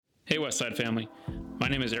Hey Westside family, my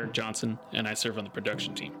name is Eric Johnson and I serve on the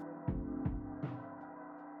production team.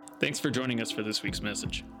 Thanks for joining us for this week's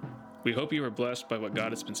message. We hope you are blessed by what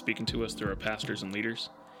God has been speaking to us through our pastors and leaders,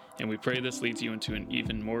 and we pray this leads you into an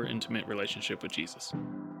even more intimate relationship with Jesus.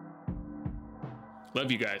 Love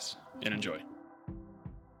you guys and enjoy.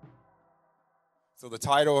 So the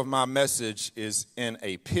title of my message is In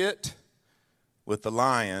a Pit with the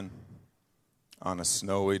Lion on a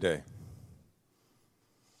Snowy Day.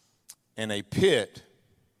 In a pit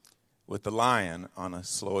with the lion on a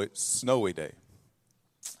snowy day.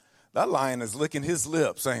 That lion is licking his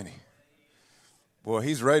lips, ain't he? Boy,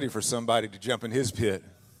 he's ready for somebody to jump in his pit.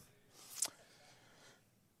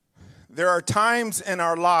 There are times in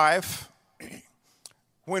our life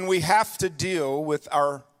when we have to deal with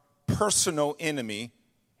our personal enemy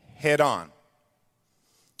head on.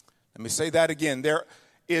 Let me say that again. There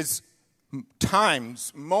is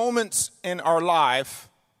times, moments in our life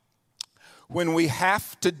when we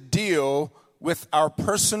have to deal with our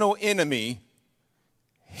personal enemy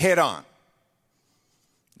head on.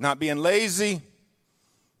 Not being lazy,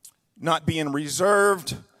 not being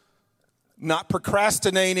reserved, not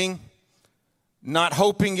procrastinating, not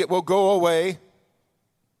hoping it will go away.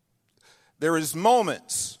 There is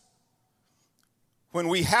moments when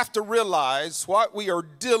we have to realize what we are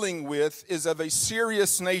dealing with is of a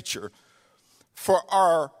serious nature for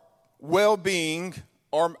our well-being,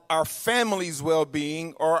 or our family's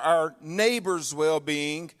well-being, or our neighbor's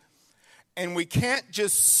well-being, and we can't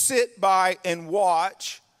just sit by and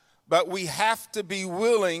watch, but we have to be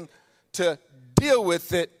willing to deal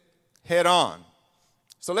with it head on.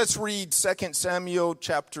 So let's read 2 Samuel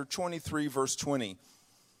chapter 23, verse 20.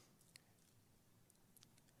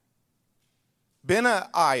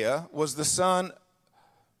 Benaiah was the son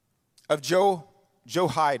of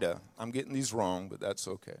Jehoiada. I'm getting these wrong, but that's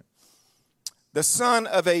okay. The son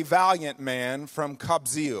of a valiant man from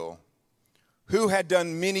Kabzeel, who had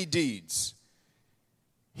done many deeds.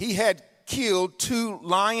 He had killed 2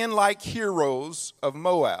 lion-like heroes of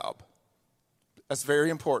Moab. That's very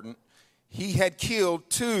important. He had killed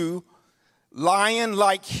 2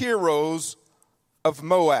 lion-like heroes of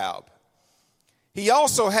Moab. He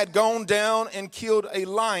also had gone down and killed a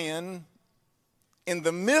lion in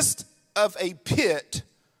the midst of a pit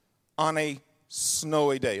on a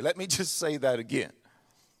snowy day. Let me just say that again.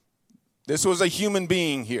 This was a human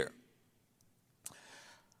being here.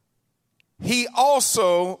 He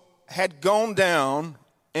also had gone down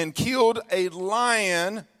and killed a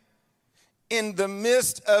lion in the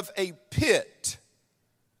midst of a pit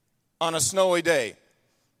on a snowy day.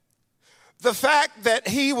 The fact that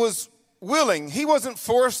he was willing, he wasn't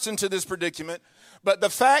forced into this predicament, but the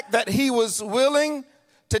fact that he was willing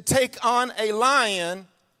to take on a lion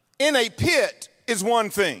in a pit is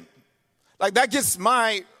one thing. Like that gets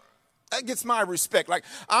my respect. Like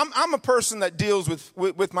I'm a person that deals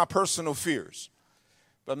with my personal fears.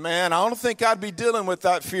 But man, I don't think I'd be dealing with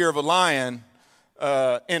that fear of a lion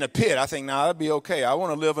in a pit. I think, that'd be okay. I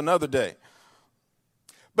want to live another day.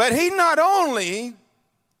 But he not only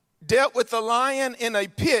dealt with the lion in a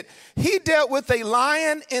pit, he dealt with a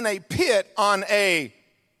lion in a pit on a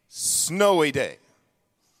snowy day.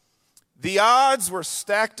 The odds were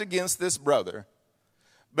stacked against this brother,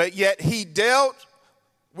 but yet he dealt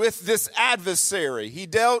with this adversary. He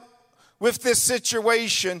dealt with this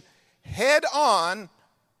situation head on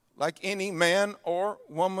like any man or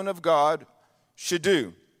woman of God should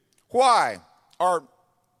do. Why? Or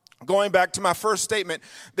going back to my first statement,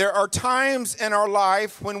 there are times in our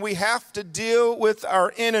life when we have to deal with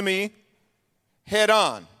our enemy head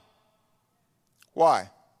on.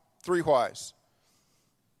 Why? 3 whys.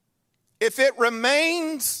 If it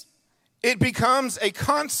remains, it becomes a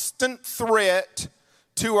constant threat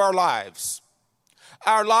to our lives.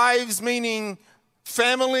 Our lives meaning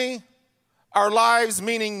family, our lives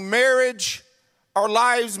meaning marriage, our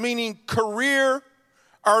lives meaning career,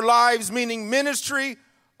 our lives meaning ministry,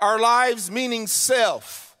 our lives meaning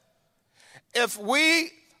self. If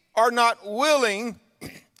we are not willing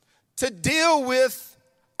to deal with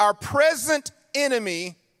our present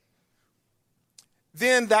enemy,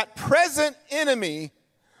 then that present enemy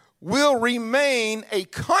will remain a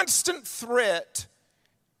constant threat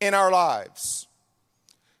in our lives.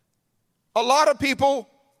 A lot of people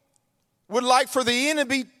would like for the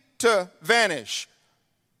enemy to vanish,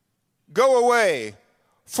 go away,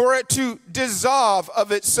 for it to dissolve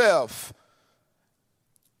of itself.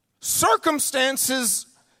 Circumstances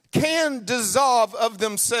can dissolve of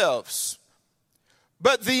themselves,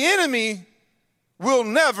 but the enemy will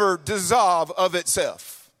never dissolve of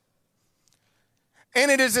itself. And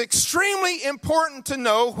it is extremely important to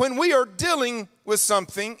know when we are dealing with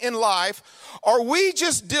something in life, are we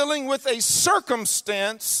just dealing with a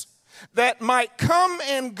circumstance that might come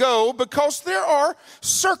and go? Because there are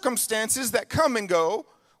circumstances that come and go.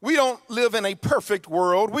 We don't live in a perfect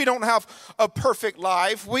world. We don't have a perfect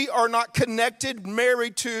life. We are not connected,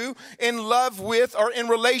 married to, in love with, or in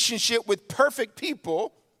relationship with perfect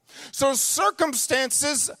people. So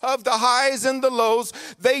circumstances of the highs and the lows,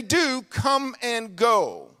 they do come and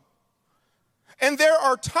go. And there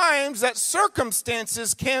are times that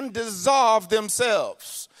circumstances can dissolve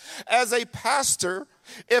themselves. As a pastor,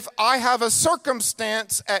 if I have a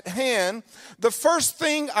circumstance at hand, the first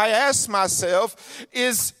thing I ask myself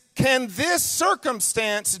is, can this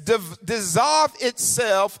circumstance dissolve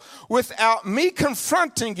itself without me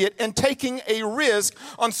confronting it and taking a risk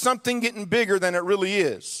on something getting bigger than it really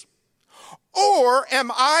is? Or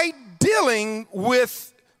am I dealing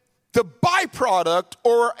with the byproduct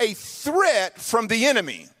or a threat from the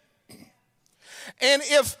enemy? And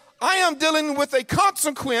if I am dealing with a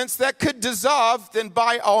consequence that could dissolve, then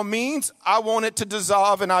by all means, I want it to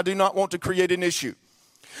dissolve and I do not want to create an issue.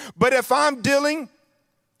 But if I'm dealing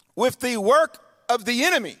with the work of the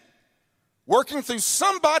enemy, working through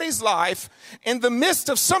somebody's life in the midst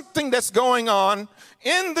of something that's going on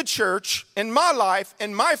in the church, in my life,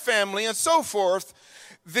 in my family, and so forth,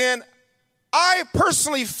 then I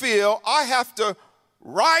personally feel I have to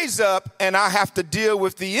rise up and I have to deal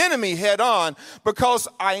with the enemy head on, because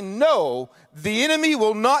I know the enemy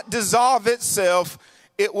will not dissolve itself.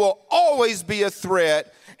 It will always be a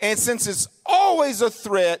threat. And since it's always a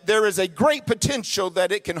threat, there is a great potential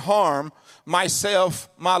that it can harm myself,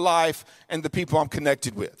 my life, and the people I'm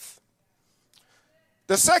connected with.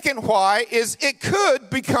 The second why is it could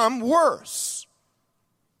become worse.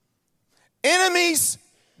 Enemies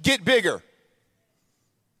get bigger.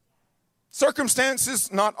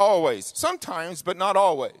 Circumstances, not always. Sometimes, but not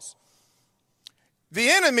always. The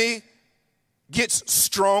enemy gets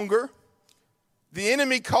stronger. The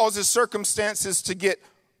enemy causes circumstances to get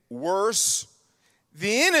worse.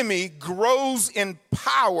 The enemy grows in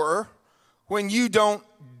power when you don't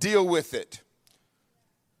deal with it.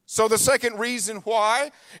 So the second reason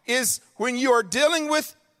why is when you are dealing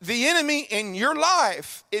with the enemy in your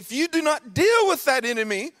life, if you do not deal with that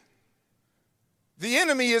enemy, the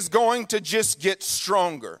enemy is going to just get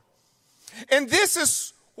stronger. And this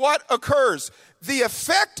is what occurs. The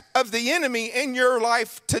effect of the enemy in your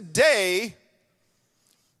life today,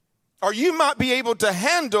 or you might be able to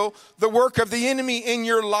handle the work of the enemy in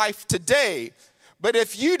your life today. But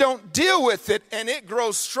if you don't deal with it and it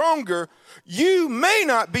grows stronger, you may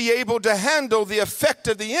not be able to handle the effect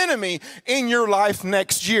of the enemy in your life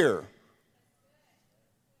next year.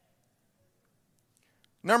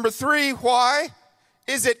 Number three, why?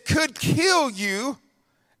 Is it could kill you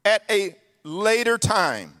at a later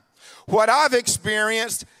time. What I've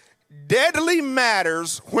experienced, deadly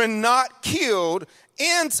matters when not killed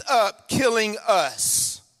ends up killing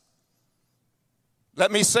us.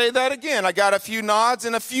 Let me say that again. I got a few nods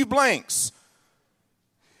and a few blanks.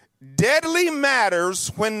 Deadly matters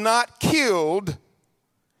when not killed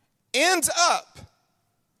ends up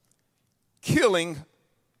killing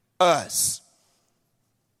us.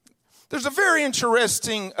 There's a very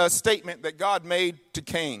interesting statement that God made to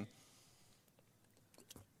Cain.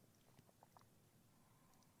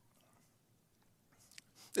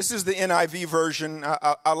 This is the NIV version.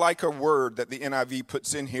 I like a word that the NIV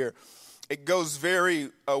puts in here. It goes very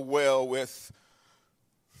well with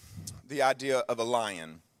the idea of a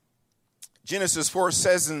lion. Genesis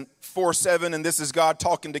 4:7, and this is God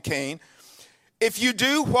talking to Cain. If you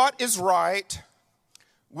do what is right,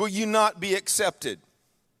 will you not be accepted?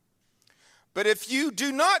 But if you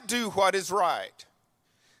do not do what is right,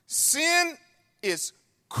 sin is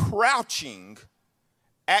crouching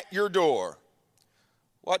at your door.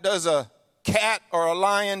 What does a cat or a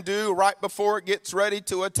lion do right before it gets ready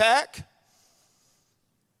to attack?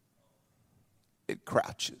 It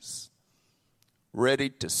crouches, ready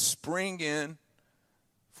to spring in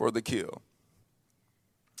for the kill.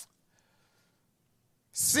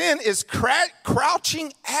 Sin is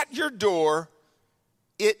crouching at your door.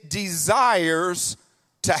 It desires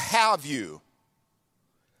to have you.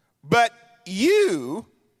 But you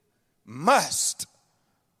must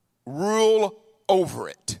rule over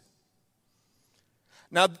it.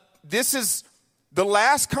 Now, this is the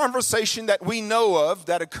last conversation that we know of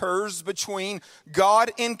that occurs between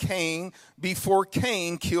God and Cain before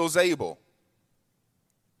Cain kills Abel.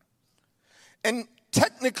 And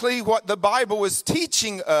technically what the Bible is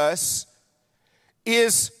teaching us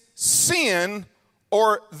is sin,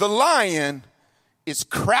 or the lion, is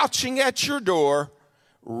crouching at your door,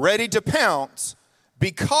 ready to pounce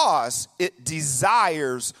because it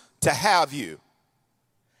desires to have you.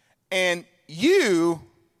 And you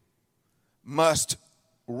must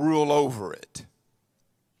rule over it.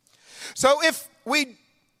 So if we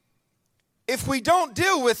don't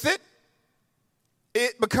deal with it,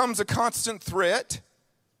 it becomes a constant threat.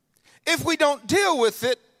 If we don't deal with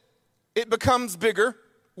it, it becomes bigger,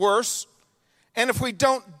 worse. And if we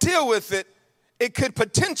don't deal with it, it could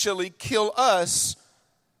potentially kill us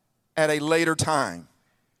at a later time.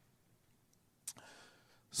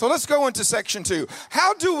 So let's go into section 2.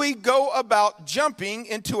 How do we go about jumping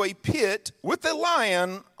into a pit with a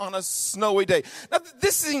lion on a snowy day? Now,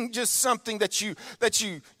 this isn't just something that you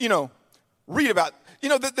read about.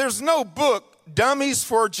 There's no book, Dummies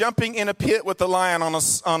for Jumping in a Pit with a Lion on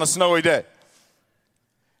a Snowy Day.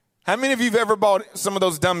 How many of you have ever bought some of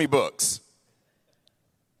those dummy books?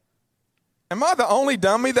 Am I the only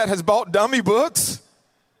dummy that has bought dummy books?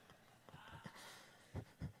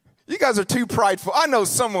 You guys are too prideful. I know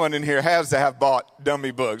someone in here has to have bought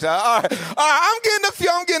dummy books. All right, I'm getting a few.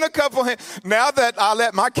 I'm getting a couple. Now that I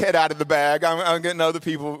let my cat out of the bag, I'm getting other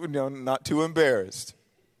people, not too embarrassed.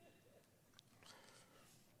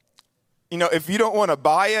 If you don't want to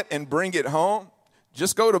buy it and bring it home,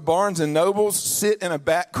 just go to Barnes and Nobles, sit in a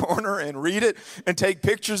back corner and read it and take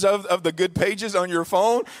pictures of the good pages on your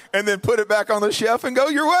phone and then put it back on the shelf and go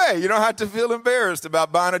your way. You don't have to feel embarrassed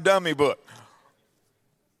about buying a dummy book.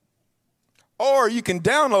 Or you can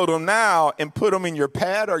download them now and put them in your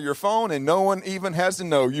pad or your phone and no one even has to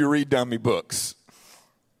know you read dummy books.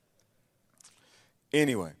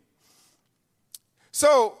 Anyway,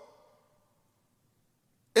 so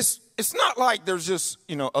it's not like there's just,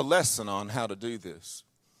 a lesson on how to do this.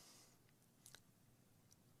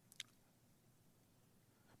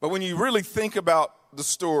 But when you really think about the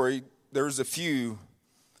story, there's a few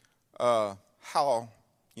how-tos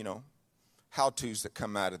that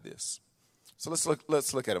come out of this. So let's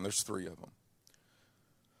look at them. There's 3 of them.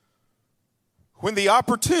 When the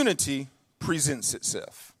opportunity presents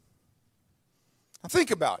itself. Now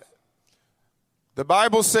think about it. The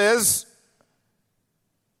Bible says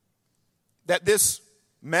that this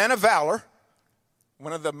man of valor,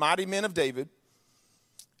 one of the mighty men of David,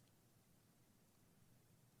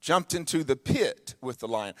 jumped into the pit with the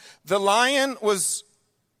lion. The lion was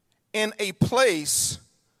in a place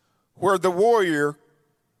where the warrior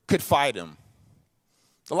could fight him.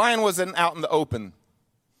 The lion wasn't out in the open.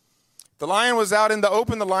 If the lion was out in the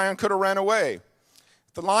open, the lion could have ran away.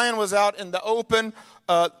 If the lion was out in the open,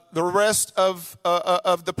 the rest of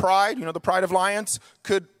the pride, the pride of lions,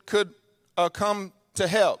 could come to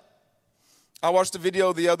help. I watched a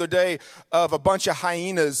video the other day of a bunch of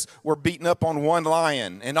hyenas were beating up on one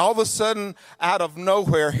lion. And all of a sudden, out of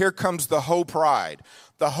nowhere, here comes the whole pride.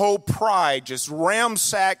 The whole pride just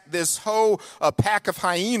ransacked this whole pack of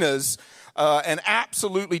hyenas and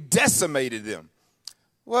absolutely decimated them.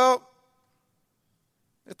 Well,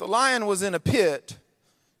 if the lion was in a pit,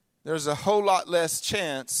 there's a whole lot less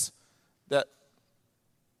chance that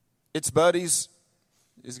its buddies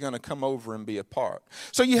is going to come over and be a part.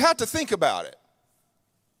 So you have to think about it.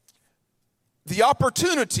 The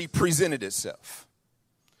opportunity presented itself.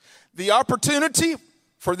 The opportunity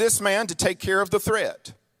for this man to take care of the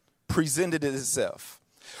threat presented itself.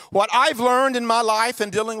 What I've learned in my life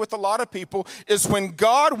and dealing with a lot of people is when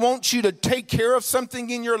God wants you to take care of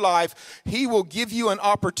something in your life, He will give you an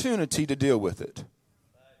opportunity to deal with it.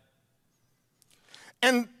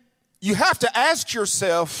 And you have to ask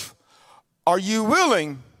yourself, are you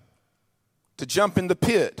willing to jump in the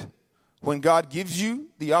pit when God gives you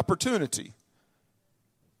the opportunity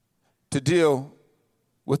to deal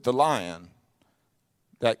with the lion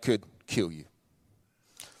that could kill you?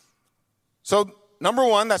 So, number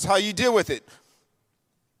 1, that's how you deal with it.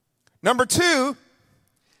 Number 2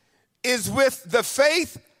 is with the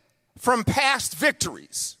faith from past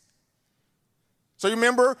victories. So you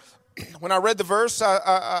remember when I read the verse,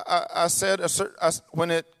 I said when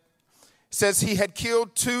it says he had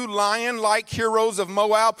killed 2 lion-like heroes of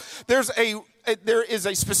Moab. There is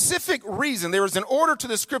a specific reason. There is an order to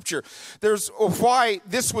the scripture. There's why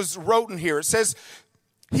this was written here. It says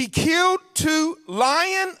he killed 2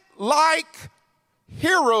 lion-like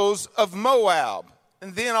heroes of Moab.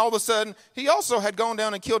 And then all of a sudden, he also had gone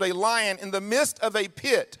down and killed a lion in the midst of a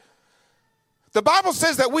pit. The Bible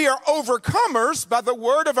says that we are overcomers by the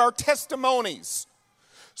word of our testimonies.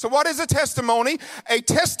 So what is a testimony? A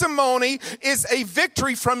testimony is a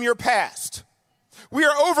victory from your past. We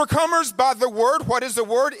are overcomers by the word. What is the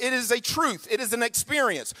word? It is a truth. It is an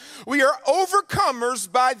experience. We are overcomers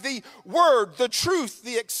by the word, the truth,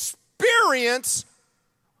 the experience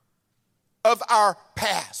of our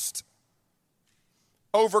past.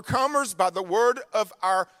 Overcomers by the word of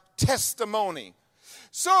our testimony.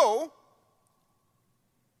 So,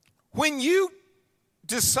 when you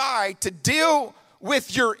decide to deal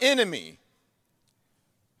with your enemy,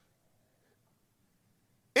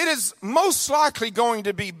 it is most likely going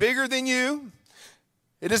to be bigger than you.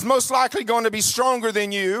 It is most likely going to be stronger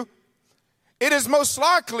than you. It is most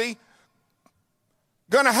likely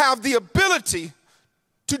going to have the ability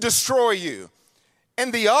to destroy you.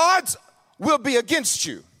 And the odds will be against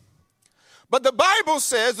you. But the Bible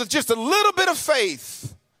says with just a little bit of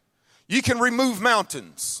faith, you can remove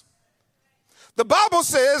mountains. The Bible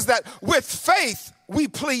says that with faith, we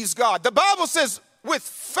please God. The Bible says with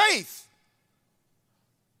faith,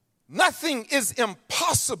 nothing is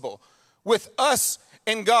impossible with us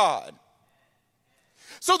and God.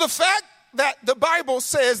 So the fact that the Bible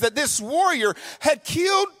says that this warrior had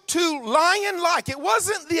killed two lion-like. It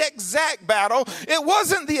wasn't the exact battle. It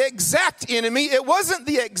wasn't the exact enemy. It wasn't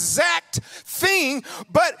the exact thing,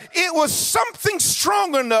 but it was something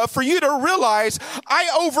strong enough for you to realize I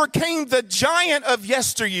overcame the giant of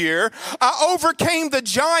yesteryear. I overcame the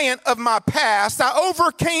giant of my past. I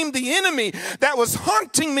overcame the enemy that was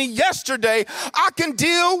haunting me yesterday. I can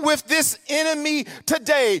deal with this enemy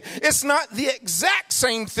today. It's not the exact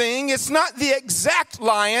same thing. It's not the exact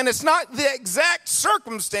lion. It's not the exact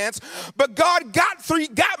circumstance. But God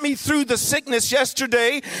got me through the sickness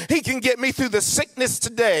yesterday. He can get me through the sickness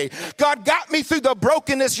today. God got me through the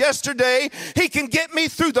brokenness yesterday. He can get me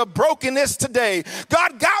through the brokenness today.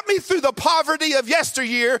 God got me through the poverty of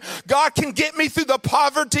yesteryear. God can get me through the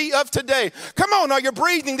poverty of today. Come on, are you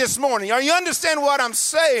breathing this morning? Are you understand what I'm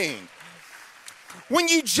saying? When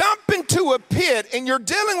you jump into a pit and you're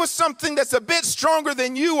dealing with something that's a bit stronger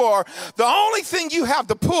than you are, the only thing you have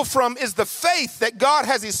to pull from is the faith that God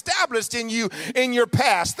has established in you in your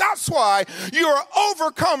past. That's why you are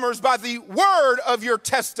overcomers by the word of your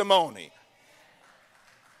testimony.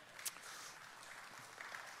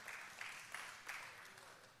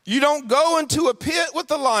 You don't go into a pit with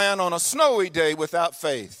a lion on a snowy day without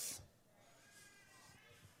faith.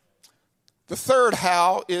 The third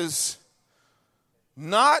how is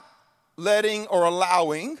not letting or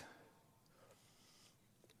allowing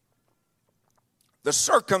the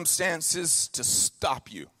circumstances to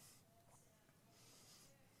stop you.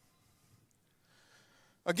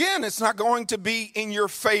 Again, it's not going to be in your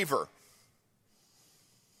favor.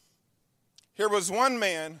 Here was one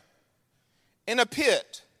man in a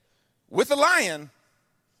pit with a lion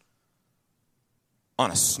on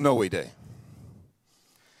a snowy day.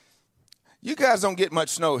 You guys don't get much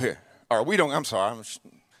snow here. Or we don't, I'm sorry.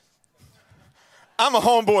 I'm a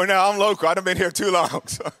homeboy now. I'm local. I done been here too long.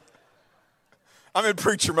 So I'm in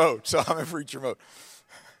preacher mode.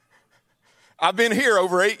 I've been here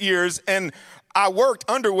over 8 years, and I worked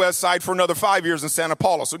under Westside for another 5 years in Santa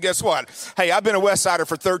Paula. So guess what? Hey, I've been a Westsider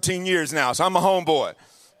for 13 years now, so I'm a homeboy.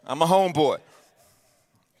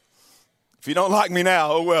 If you don't like me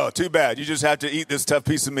now, oh well, too bad. You just have to eat this tough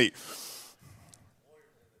piece of meat.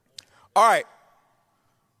 All right.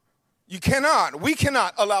 We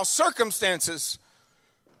cannot allow circumstances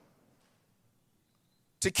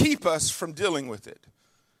to keep us from dealing with it.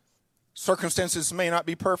 Circumstances may not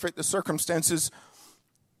be perfect. The circumstances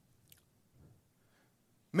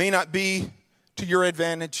may not be to your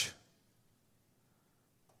advantage.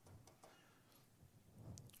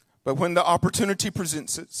 But when the opportunity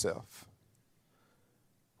presents itself,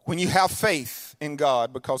 when you have faith in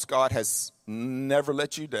God, because God has never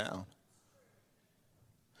let you down,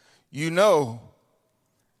 you know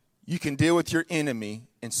you can deal with your enemy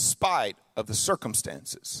in spite of the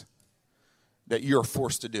circumstances that you're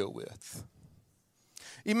forced to deal with.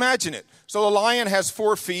 Imagine it. So a lion has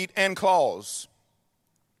 4 feet and claws.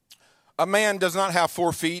 A man does not have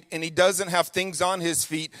 4 feet, and he doesn't have things on his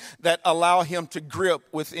feet that allow him to grip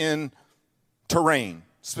within terrain,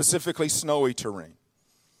 specifically snowy terrain.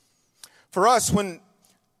 For us, when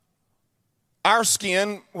our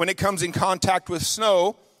skin, when it comes in contact with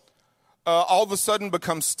snow, all of a sudden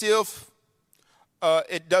becomes stiff.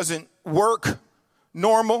 It doesn't work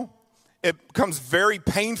normal. It becomes very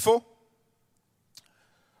painful.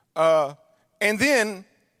 And then,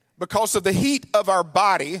 because of the heat of our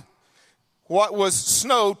body, what was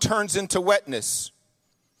snow turns into wetness.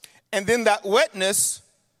 And then that wetness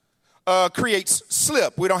creates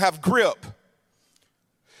slip. We don't have grip.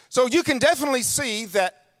 So you can definitely see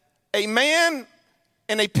that a man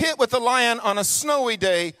in a pit with a lion on a snowy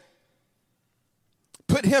day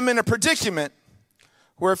put him in a predicament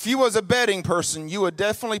where if you was a betting person, you would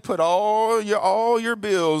definitely put all your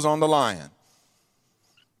bills on the lion.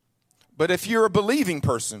 But if you're a believing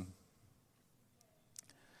person,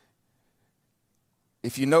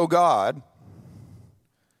 if you know God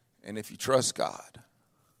and if you trust God,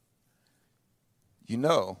 you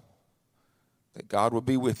know that God will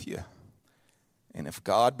be with you. And if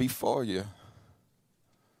God be for you,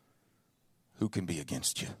 who can be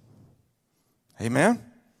against you? Amen?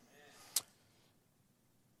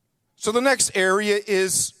 So the next area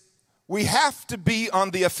is we have to be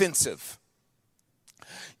on the offensive.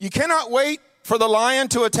 You cannot wait for the lion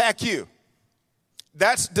to attack you.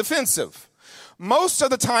 That's defensive. Most of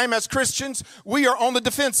the time as Christians, we are on the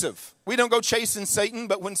defensive. We don't go chasing Satan,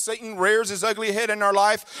 but when Satan rears his ugly head in our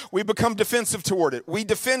life, we become defensive toward it. We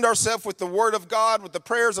defend ourselves with the word of God, with the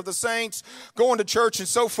prayers of the saints, going to church and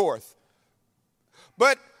so forth.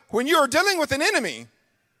 But when you are dealing with an enemy,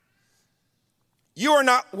 you are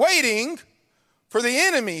not waiting for the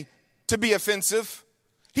enemy to be offensive.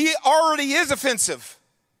 He already is offensive.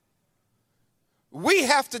 We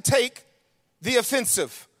have to take the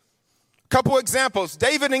offensive. Couple examples,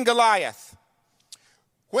 David and Goliath.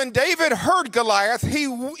 When David heard Goliath, he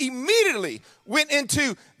immediately went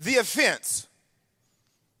into the offense.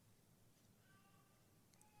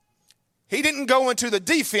 He didn't go into the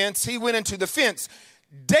defense, he went into the fence.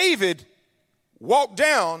 David walked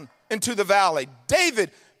down into the valley.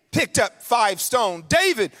 David picked up 5 stones.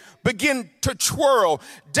 David began to twirl.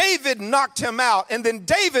 David knocked him out. And then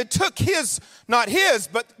David took not his,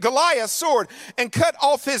 but Goliath's sword and cut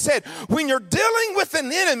off his head. When you're dealing with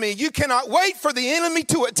an enemy, you cannot wait for the enemy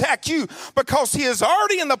to attack you because he is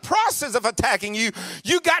already in the process of attacking you.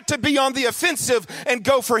 You got to be on the offensive and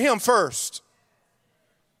go for him first.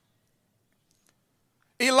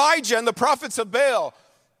 Elijah and the prophets of Baal.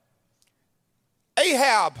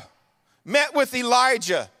 Ahab met with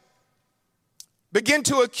Elijah, began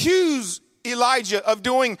to accuse Elijah of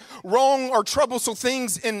doing wrong or troublesome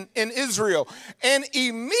things in Israel. And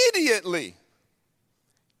immediately,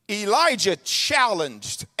 Elijah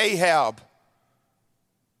challenged Ahab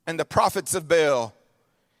and the prophets of Baal.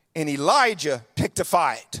 And Elijah picked a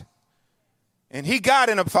fight. And he got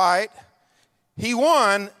in a fight. He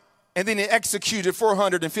won. And then he executed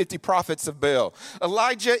 450 prophets of Baal.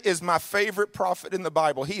 Elijah is my favorite prophet in the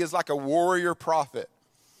Bible. He is like a warrior prophet.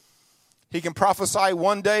 He can prophesy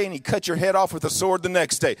one day and he cut your head off with a sword the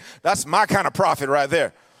next day. That's my kind of prophet right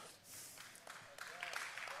there.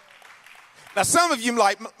 Now, some of you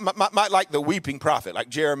might like the weeping prophet, like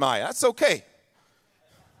Jeremiah. That's okay.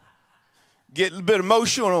 Get a bit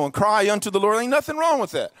emotional and cry unto the Lord. Ain't nothing wrong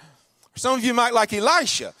with that. Some of you might like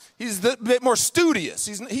Elisha. He's a bit more studious.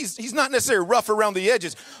 He's not necessarily rough around the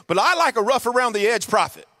edges, but I like a rough around the edge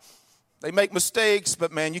prophet. They make mistakes,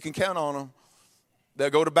 but man, you can count on them. They'll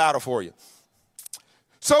go to battle for you.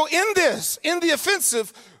 So in the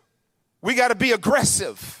offensive, we got to be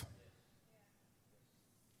aggressive.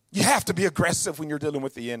 You have to be aggressive when you're dealing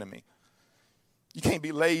with the enemy. You can't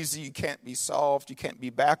be lazy, you can't be soft, you can't be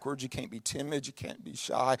backwards, you can't be timid, you can't be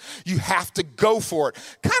shy. You have to go for it.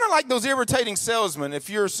 Kind of like those irritating salesmen. If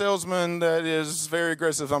you're a salesman that is very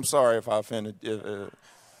aggressive, I'm sorry if I offended.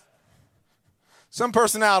 Some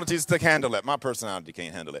personalities can handle it. My personality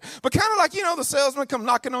can't handle it. But kind of like, the salesman come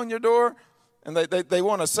knocking on your door and they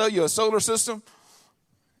want to sell you a solar system.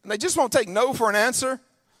 And they just won't take no for an answer.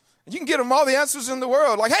 And you can get them all the answers in the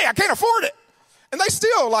world. Like, hey, I can't afford it. And they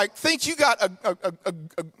still think you got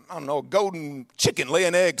a golden chicken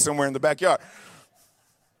laying eggs somewhere in the backyard.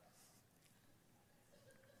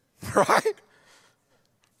 Right?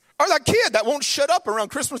 Or that kid that won't shut up around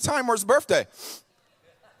Christmas time or his birthday.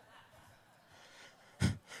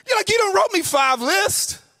 You're like, you done wrote me 5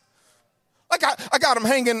 lists. Like I got them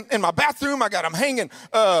hanging in my bathroom. I got them hanging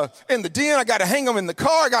in the den. I got to hang them in the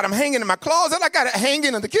car. I got them hanging in my closet. I got it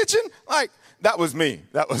hanging in the kitchen. That was me.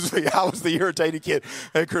 I was the irritated kid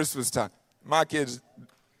at Christmas time. My kid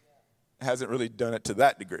hasn't really done it to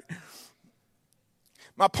that degree.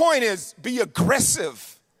 My point is, be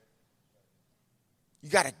aggressive. You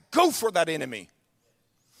got to go for that enemy.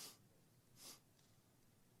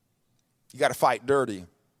 You got to fight dirty.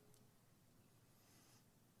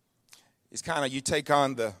 It's kind of, you take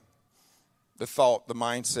on the thought, the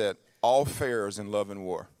mindset, all fair is in love and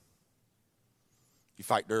war. You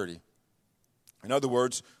fight dirty. In other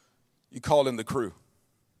words, you call in the crew.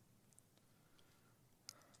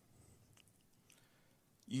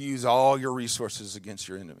 You use all your resources against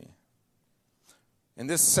your enemy. In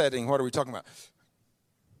this setting, what are we talking about?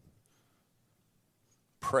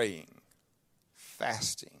 Praying,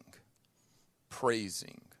 fasting,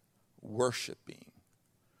 praising, worshiping,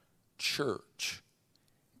 church,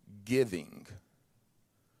 giving.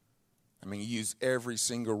 You use every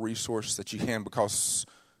single resource that you can because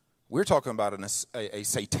we're talking about a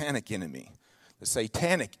satanic enemy. A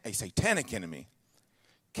satanic enemy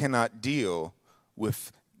cannot deal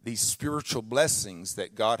with these spiritual blessings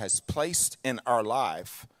that God has placed in our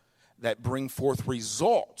life that bring forth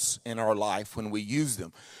results in our life when we use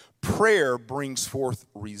them. Prayer brings forth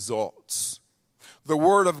results. The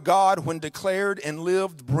word of God, when declared and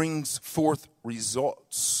lived, brings forth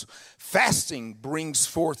results. Fasting brings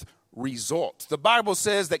forth results. The Bible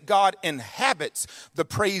says that God inhabits the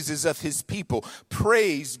praises of his people.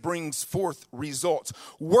 Praise brings forth results.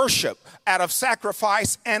 Worship out of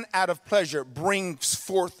sacrifice and out of pleasure brings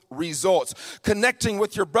forth results. Connecting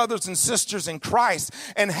with your brothers and sisters in Christ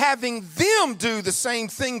and having them do the same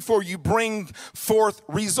thing for you bring forth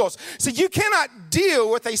results. So you cannot deal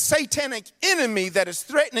with a satanic enemy that is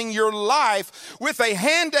threatening your life with a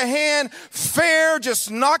hand-to-hand, fair, just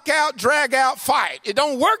knockout, drag-out fight. It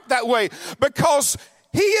don't work that way, because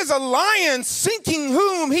he is a lion seeking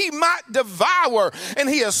whom he might devour, and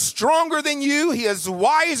he is stronger than you. He is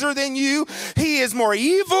wiser than you. He is more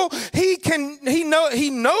evil. He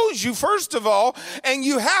knows you, first of all, and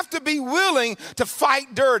you have to be willing to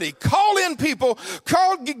fight dirty. Call in people,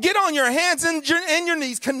 get on your hands and your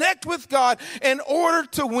knees, connect with God in order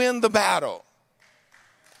to win the battle.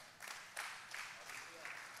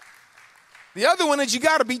 The other one is you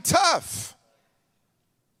got to be tough.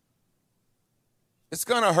 It's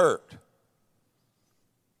going to hurt.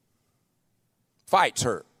 Fights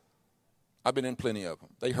hurt. I've been in plenty of them.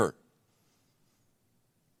 They hurt.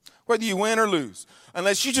 Whether you win or lose.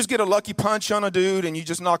 Unless you just get a lucky punch on a dude and you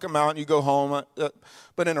just knock him out and you go home.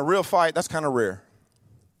 But in a real fight, that's kind of rare.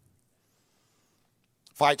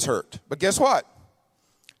 Fights hurt. But guess what?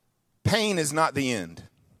 Pain is not the end.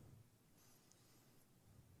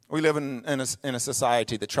 We live in a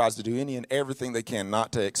society that tries to do any and everything they can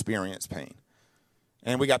not to experience pain.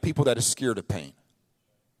 And we got people that are scared of pain.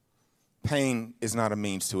 Pain is not a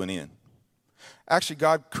means to an end. Actually,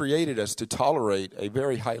 God created us to tolerate a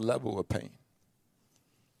very high level of pain.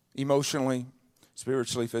 Emotionally,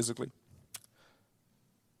 spiritually, physically.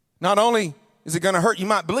 Not only is it going to hurt, you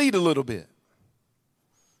might bleed a little bit.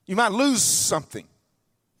 You might lose something.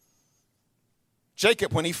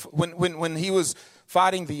 Jacob, when he was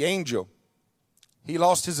fighting the angel, he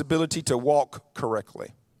lost his ability to walk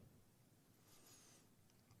correctly.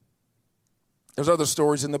 There's other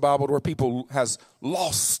stories in the Bible where people has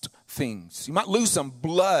lost things. You might lose some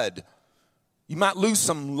blood. You might lose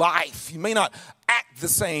some life. You may not act the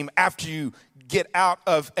same after you get out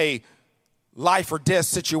of a life or death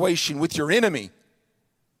situation with your enemy.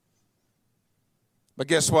 But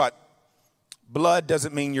guess what? Blood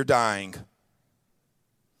doesn't mean you're dying.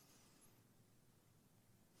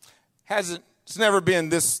 It's never been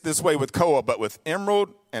this way with Koa, but with Emerald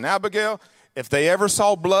and Abigail, if they ever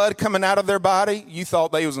saw blood coming out of their body, you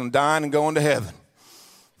thought they was dying and going to heaven.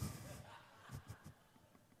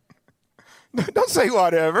 Don't say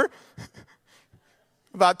whatever.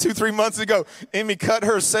 About 2-3 months ago, Amy cut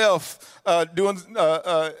herself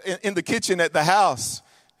in the kitchen at the house.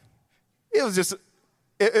 It was just,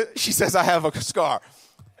 she says, I have a scar.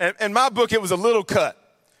 And in my book, it was a little cut.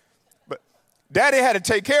 But Daddy had to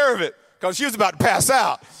take care of it because she was about to pass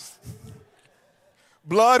out.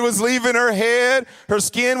 Blood was leaving her head. Her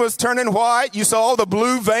skin was turning white. You saw all the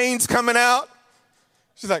blue veins coming out.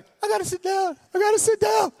 She's like, I got to sit down. I got to sit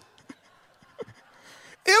down.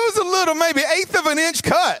 It was a little, maybe 1/8 of an inch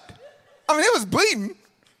cut. I mean, it was bleeding.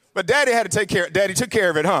 But Daddy had to take care of it. Daddy took care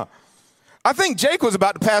of it, huh? I think Jake was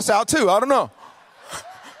about to pass out too. I don't know.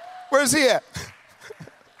 Where's he at?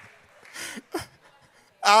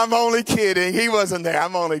 I'm only kidding. He wasn't there.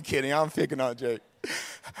 I'm only kidding. I'm picking on Jake.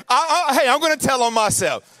 Hey, I'm going to tell on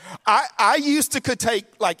myself. I used to could take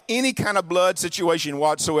like any kind of blood situation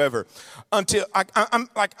whatsoever until I'm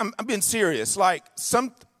being serious. Like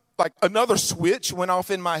another switch went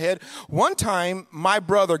off in my head. One time, my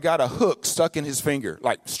brother got a hook stuck in his finger,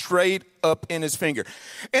 like straight up in his finger.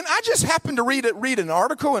 And I just happened to read an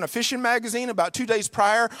article in a fishing magazine about 2 days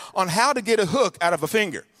prior on how to get a hook out of a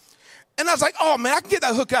finger. And I was like, oh man, I can get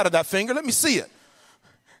that hook out of that finger. Let me see it.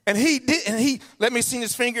 And he did, and he let me see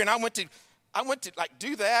his finger, and I went to like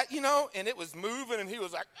do that, and it was moving, and he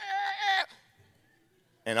was like, ah.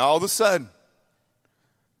 And all of a sudden,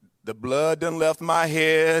 the blood done left my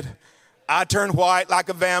head. I turned white like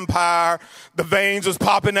a vampire. The veins was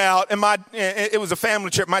popping out, and it was a family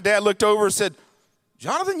trip. My dad looked over and said,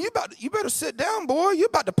 Jonathan, you better sit down, boy. You're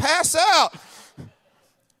about to pass out.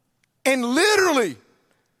 And literally,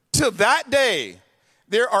 to that day,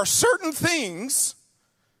 there are certain things.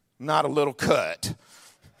 Not a little cut.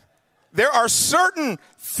 There are certain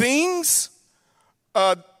things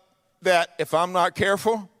that if I'm not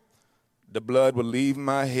careful, the blood will leave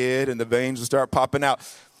my head and the veins will start popping out.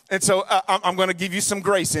 And so I'm going to give you some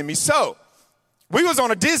grace in me. So we was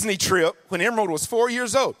on a Disney trip when Emerald was 4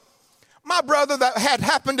 years old. My brother that had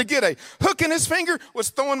happened to get a hook in his finger was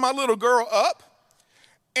throwing my little girl up.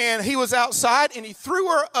 And he was outside and he threw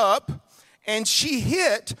her up and she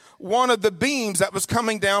hit one of the beams that was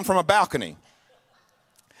coming down from a balcony.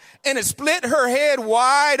 And it split her head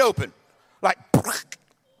wide open. Like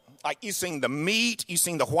you seen the meat, you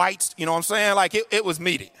seen the whites, you know what I'm saying? Like it was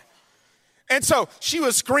meaty. And so she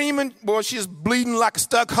was screaming, boy, she was bleeding like a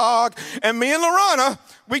stuck hog. And me and Lorana,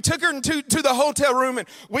 we took her to the hotel room and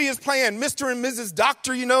we was playing Mr. and Mrs.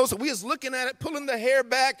 Doctor, you know. So we was looking at it, pulling the hair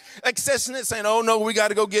back, accessing it, saying, oh no, we got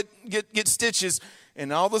to go get stitches.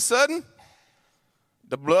 And all of a sudden,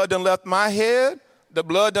 the blood done left my head. The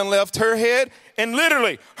blood done left her head. And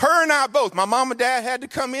literally, her and I both, my mom and dad had to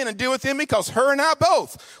come in and deal with him because her and I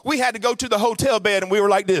both, we had to go to the hotel bed and we were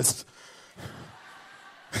like this.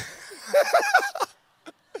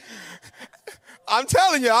 I'm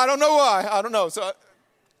telling you, I don't know why. I don't know. So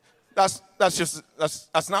that's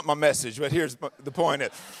not my message, but here's the point.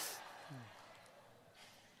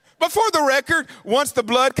 But for the record, once the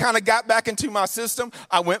blood kind of got back into my system,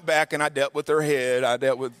 I went back and I dealt with her head. I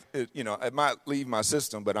dealt with it, you know, it might leave my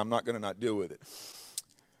system, but I'm not going to not deal with it.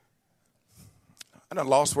 I done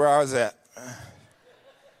lost where I was at.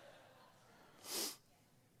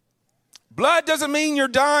 Blood doesn't mean you're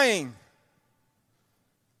dying.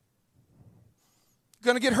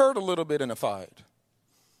 You're going to get hurt a little bit in a fight.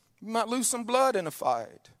 You might lose some blood in a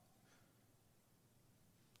fight.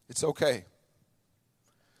 It's okay.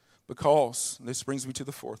 Because, this brings me to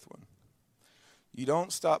the fourth one, you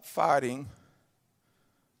don't stop fighting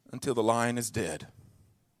until the lion is dead.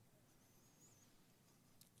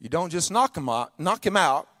 You don't just knock him out.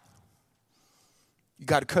 You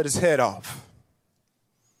got to cut his head off.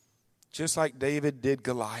 Just like David did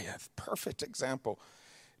Goliath. Perfect example.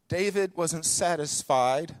 David wasn't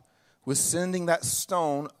satisfied with sending that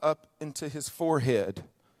stone up into his forehead.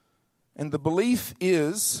 And the belief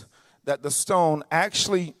is that the stone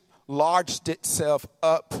actually lodged itself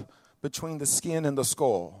up between the skin and the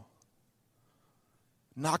skull.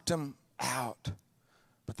 Knocked him out.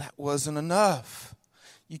 But that wasn't enough.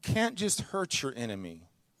 You can't just hurt your enemy.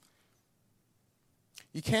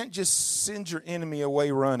 You can't just send your enemy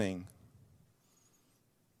away running.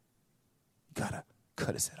 You got to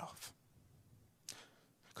cut his head off.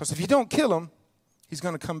 Because if you don't kill him, he's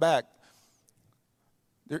going to come back.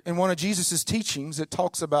 In one of Jesus' teachings, it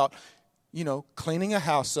talks about, cleaning a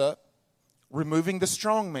house up, removing the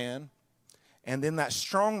strong man, and then that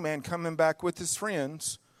strong man coming back with his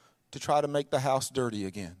friends to try to make the house dirty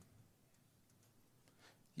again.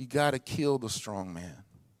 You got to kill the strong man.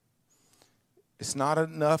 It's not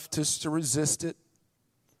enough just to resist it.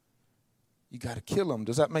 You got to kill him.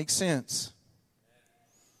 Does that make sense?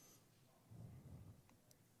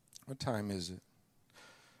 What time is it?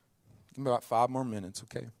 Give me about 5 more minutes,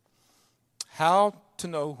 okay? How to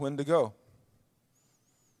know when to go.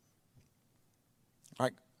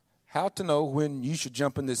 Like, how to know when you should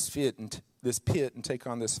jump in this pit and take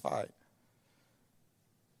on this fight.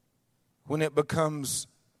 When it becomes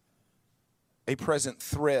a present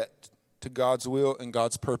threat to God's will and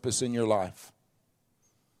God's purpose in your life.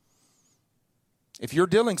 If you're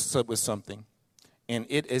dealing with something and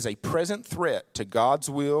it is a present threat to God's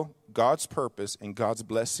will, God's purpose, and God's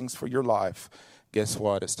blessings for your life, guess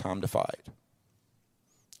what? It's time to fight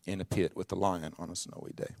in a pit with the lion on a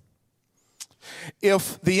snowy day.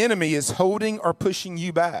 If the enemy is holding or pushing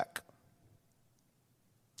you back,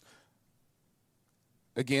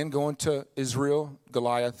 again, going to Israel,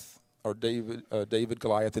 Goliath, or David,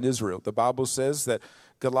 Goliath, and Israel. The Bible says that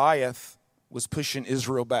Goliath was pushing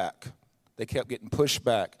Israel back. They kept getting pushed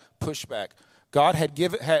back. God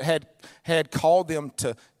had called them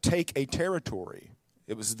to take a territory.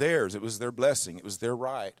 It was theirs. It was their blessing. It was their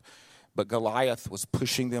right. But Goliath was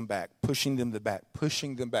pushing them back.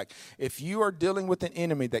 If you are dealing with an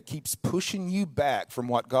enemy that keeps pushing you back from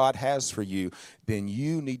what God has for you, then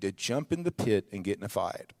you need to jump in the pit and get in a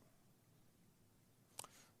fight.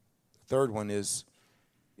 The third one is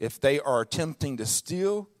if they are attempting to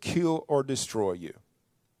steal, kill, or destroy you.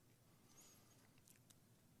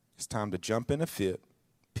 It's time to jump in a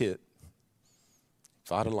pit,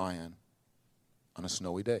 fight a lion on a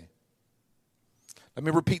snowy day. Let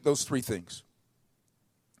me repeat those 3 things.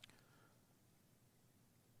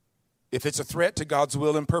 If it's a threat to God's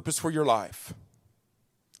will and purpose for your life,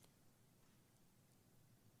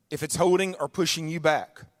 if it's holding or pushing you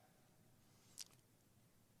back,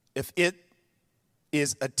 if it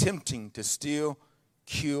is attempting to steal,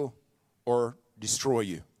 kill, or destroy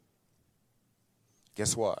you,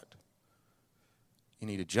 guess what? You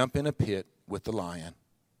need to jump in a pit with the lion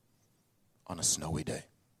on a snowy day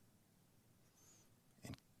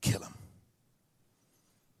and kill him.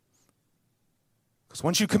 Because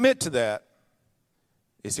once you commit to that,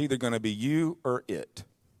 it's either going to be you or it.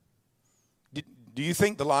 Do you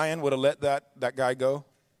think the lion would have let that guy go?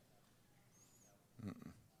 Mm-mm.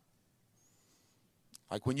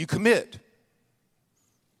 Like when you commit,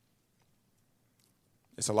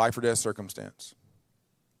 it's a life or death circumstance.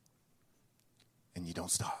 And you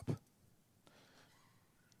don't stop.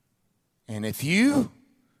 And if you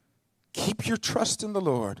keep your trust in the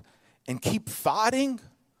Lord and keep fighting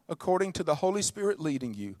according to the Holy Spirit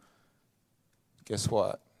leading you, guess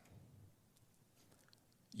what?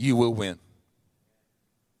 You will win.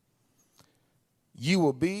 You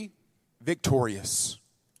will be victorious.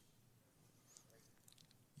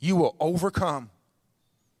 You will overcome.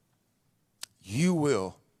 You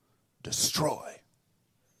will destroy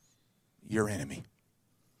your enemy.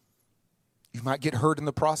 You might get hurt in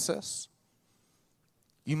the process.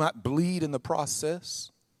 You might bleed in the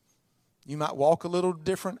process. You might walk a little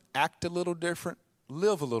different, act a little different,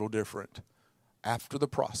 live a little different after the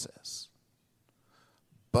process.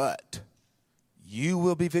 But you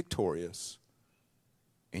will be victorious,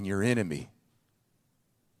 and your enemy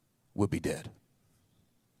will be dead.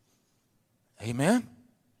 Amen?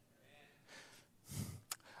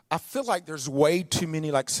 I feel like there's way too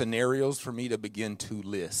many scenarios for me to begin to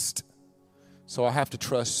list. So I have to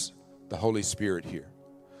trust the Holy Spirit here.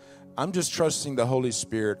 I'm just trusting the Holy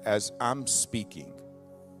Spirit as I'm speaking,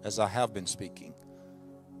 as I have been speaking.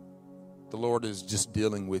 The Lord is just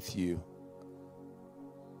dealing with you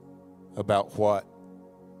about what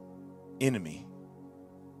enemy,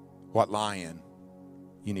 what lion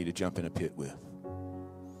you need to jump in a pit with.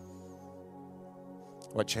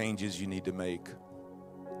 What changes you need to make.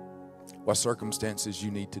 What circumstances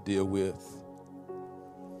you need to deal with.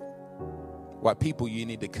 What people you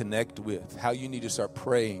need to connect with. How you need to start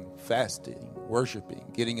praying, fasting,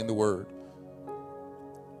 worshiping, getting in the Word.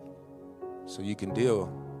 So you can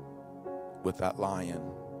deal with that lion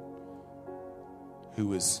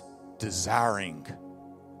who is desiring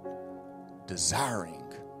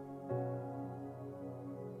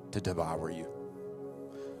to devour you.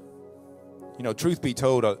 You know, truth be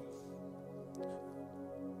told, a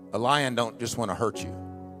lion don't just want to hurt you.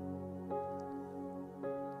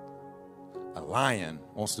 A lion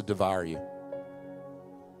wants to devour you.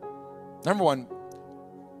 Number one,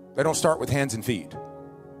 they don't start with hands and feet.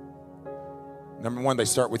 Number one, they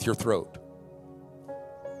start with your throat.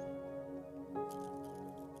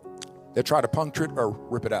 They'll try to puncture it or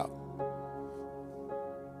rip it out.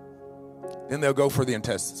 Then they'll go for the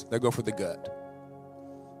intestines. They'll go for the gut.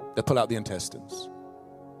 They'll pull out the intestines.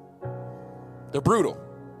 They're brutal.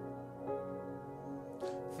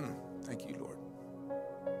 Thank you, Lord.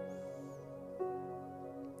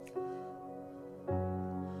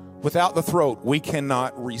 Without the throat, we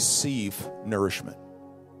cannot receive nourishment.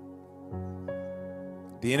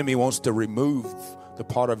 The enemy wants to remove the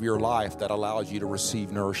part of your life that allows you to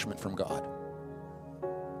receive nourishment from God.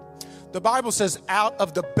 The Bible says, out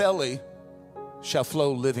of the belly shall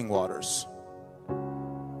flow living waters.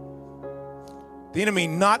 The enemy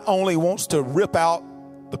not only wants to rip out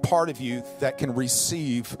the part of you that can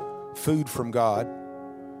receive food from God,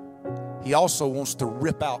 he also wants to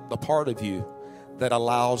rip out the part of you that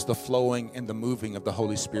allows the flowing and the moving of the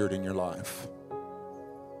Holy Spirit in your life.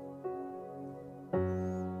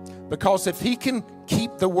 Because if he can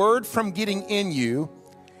keep the word from getting in you,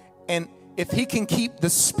 and if he can keep the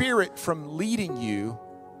Spirit from leading you,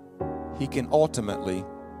 he can ultimately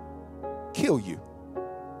kill you.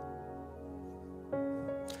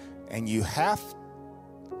 And you have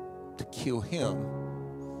to kill him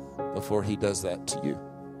before he does that to you.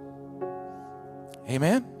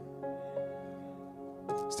 Amen?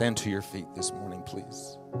 Stand to your feet this morning,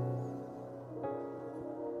 please.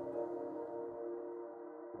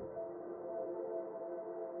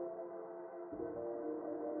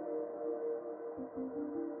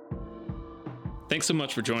 Thanks so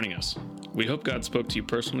much for joining us. We hope God spoke to you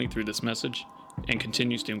personally through this message and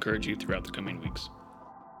continues to encourage you throughout the coming weeks.